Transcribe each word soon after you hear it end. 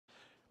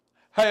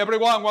Hey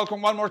everyone,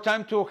 welcome one more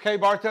time to Hey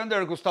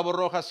Bartender. Gustavo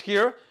Rojas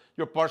here,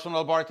 your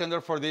personal bartender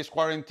for this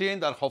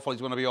quarantine that hopefully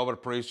is going to be over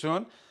pretty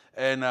soon.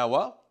 And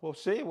well, we'll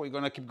see. We're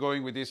going to keep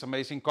going with these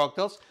amazing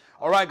cocktails.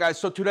 All right, guys,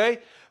 so today,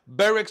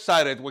 very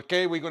excited.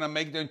 Okay, we're going to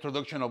make the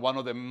introduction of one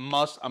of the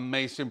most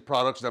amazing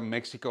products that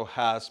Mexico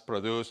has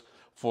produced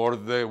for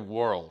the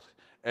world.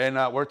 And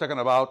we're talking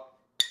about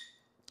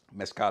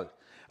Mezcal.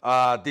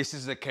 This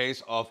is the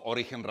case of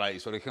Origion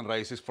Raiz. Origion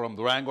Raiz is from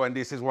Durango, and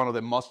this is one of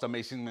the most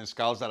amazing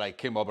mezcals that I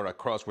came over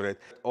across with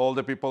it. All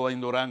the people in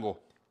Durango,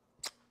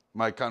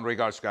 my kind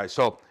regards, guys.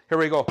 So here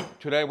we go.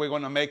 Today we're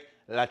going to make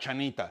La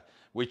Chanita,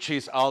 which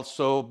is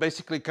also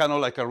basically kind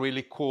of like a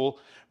really cool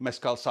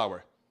mezcal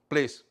sour.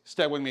 Please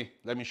stay with me.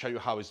 Let me show you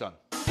how it's done.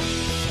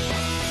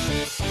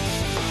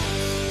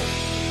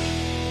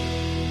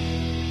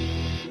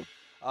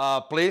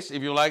 Please,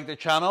 if you like the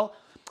channel,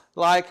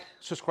 like,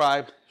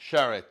 subscribe,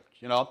 share it.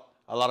 You know,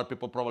 a lot of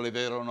people probably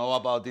they don't know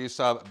about these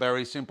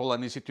very simple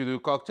and easy to do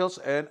cocktails.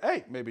 And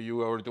hey, maybe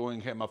you are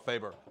doing him a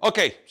favor.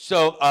 Okay,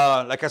 so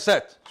like I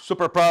said,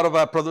 super proud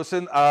of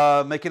producing,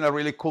 making a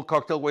really cool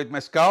cocktail with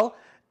mezcal.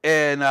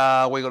 And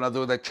we're gonna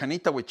do the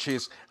Chanita, which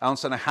is 1.5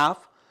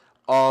 ounces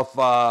of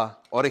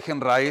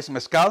Origion Raiz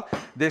mezcal.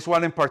 This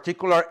one in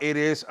particular, it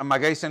is a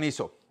maguey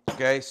cenizo.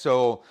 Okay,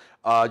 so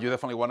you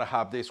definitely want to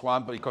have this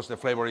one because the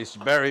flavor is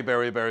very,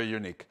 very, very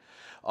unique.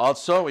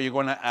 Also, you're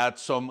going to add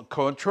some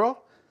Cointreau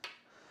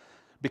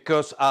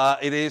because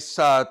it is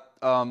a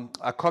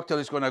cocktail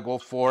is going to go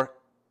for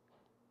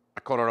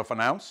 1/4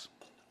 ounce.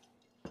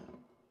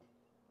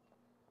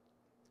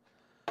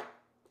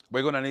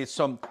 We're going to need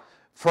some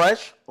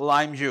fresh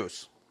lime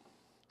juice.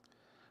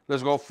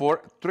 Let's go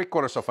for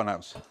 3/4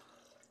 ounce.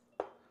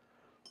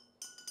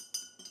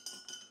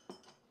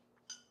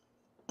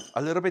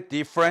 A little bit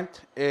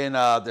different in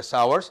the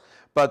sours,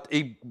 but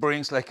it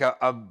brings like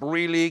a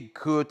really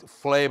good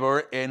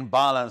flavor and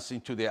balance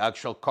into the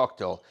actual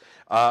cocktail.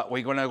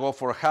 We're gonna go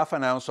for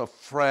 1/2 ounce of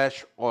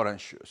fresh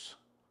orange juice.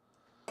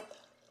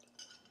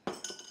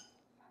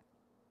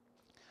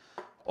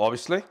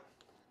 Obviously,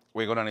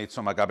 we're gonna need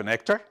some Agave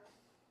Nectar.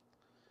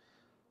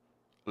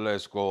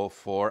 Let's go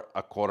for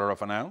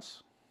 1/4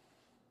 ounce.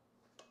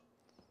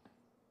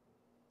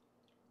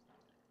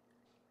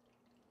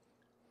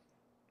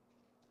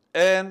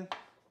 And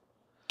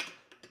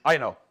I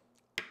know,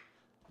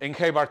 in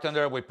Hey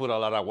Bartender, we put a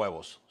lot of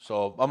huevos.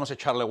 So vamos a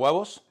echarle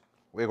huevos.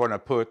 We're going to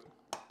put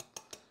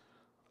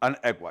an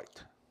egg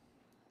white.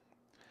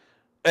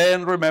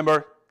 And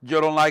remember,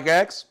 you don't like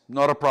eggs?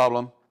 Not a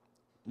problem.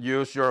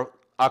 Use your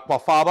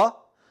aquafaba,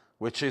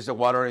 which is the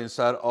water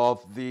inside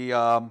of the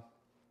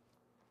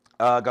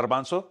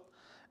garbanzo.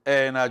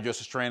 And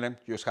just strain them,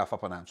 use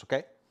 1/2 ounce,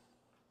 okay?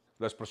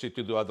 Let's proceed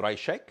to do a dry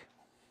shake.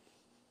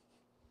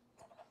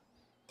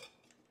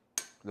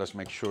 Let's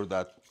make sure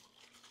that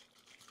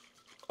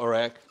our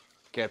egg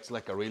gets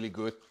like a really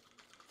good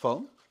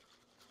foam.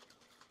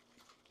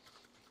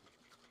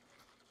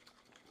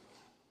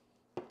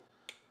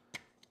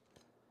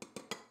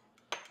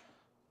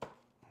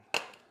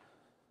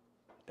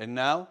 And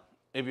now,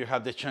 if you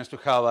have the chance to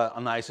have a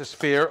nice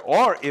sphere,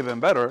 or even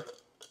better,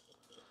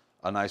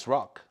 a nice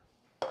rock,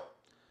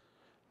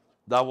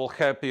 that will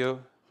help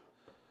you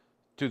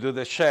to do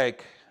the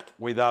shake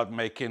without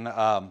making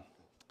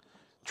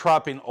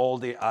trapping all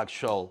the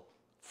actual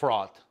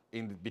froth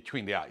in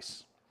between the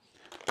ice.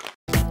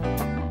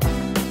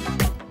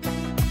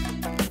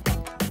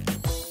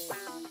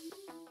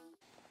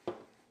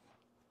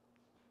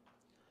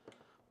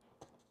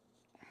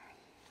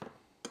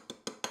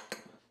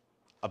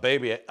 A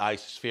baby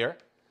ice sphere.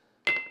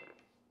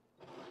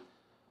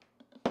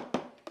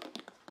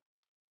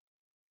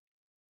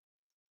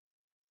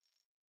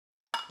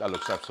 That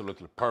looks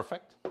absolutely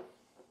perfect.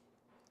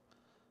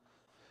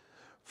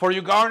 For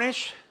your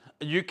garnish,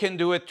 you can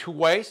do it 2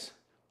 ways,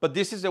 but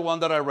this is the one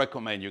that I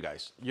recommend you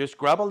guys. Just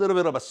grab a little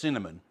bit of a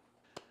cinnamon.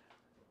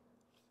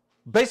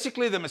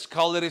 Basically, the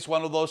mezcal is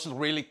one of those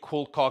really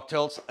cool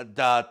cocktails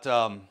that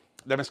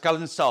the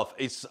mezcal itself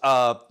is,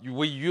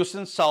 we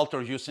using salt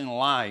or using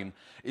lime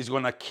is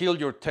gonna kill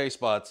your taste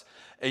buds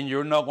and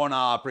you're not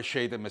gonna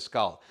appreciate the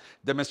mezcal.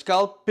 The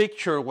mezcal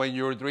picture, when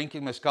you're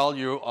drinking mezcal,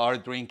 you are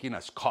drinking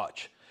a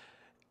scotch.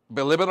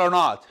 Believe it or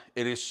not,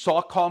 it is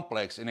so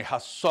complex and it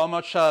has so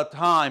much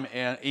time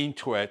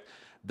into it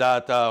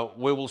that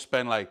we will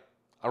spend like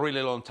a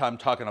really long time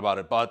talking about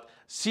it. But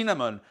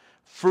cinnamon,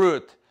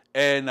 fruit,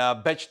 and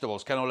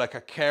vegetables, kind of like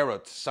a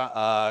carrot,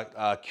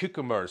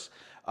 cucumbers,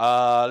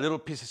 little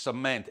pieces of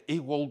mint,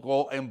 it will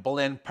go and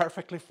blend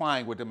perfectly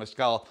fine with the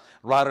mezcal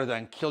rather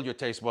than kill your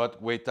taste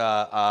bud with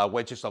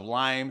wedges of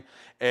lime.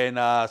 And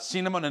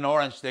cinnamon and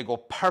orange, they go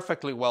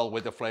perfectly well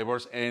with the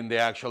flavors and the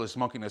actual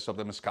smokiness of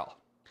the mezcal.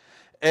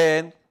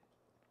 And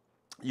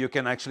you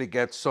can actually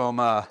get some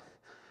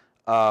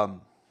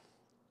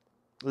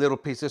little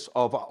pieces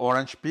of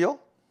orange peel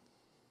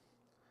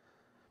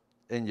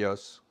and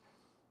just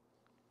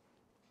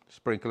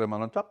sprinkle them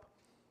on top.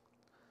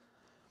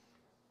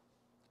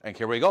 And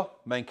here we go,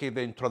 making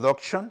the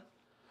introduction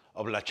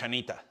of La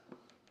Chanita,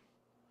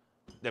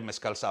 the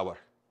mezcal sour.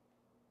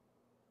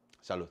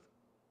 Salud.